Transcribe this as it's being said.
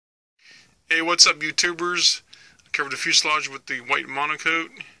Hey, what's up, YouTubers? I covered the fuselage with the white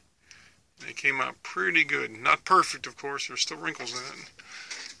monocoat. It came out pretty good. Not perfect, of course. There's still wrinkles in it.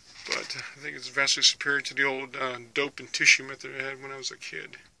 But I think it's vastly superior to the old dope and tissue method I had when I was a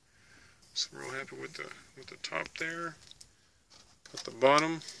kid. So I'm real happy with the top there. Got the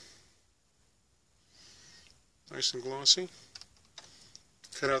bottom. Nice and glossy.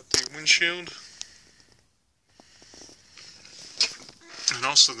 Cut out the windshield. And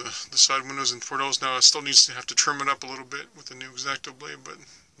also the side windows and portals. Now I still need to have to trim it up a little bit with the new X-Acto blade, but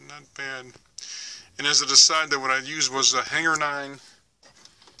not bad. And as an aside, that what I used was a Hanger 9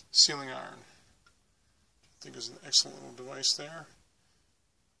 sealing iron. I think it's an excellent little device there.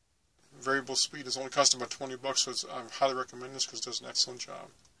 Variable speed is only costing about $20, so I highly recommend this because it does an excellent job.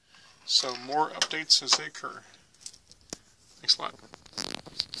 So more updates as they occur. Thanks a lot.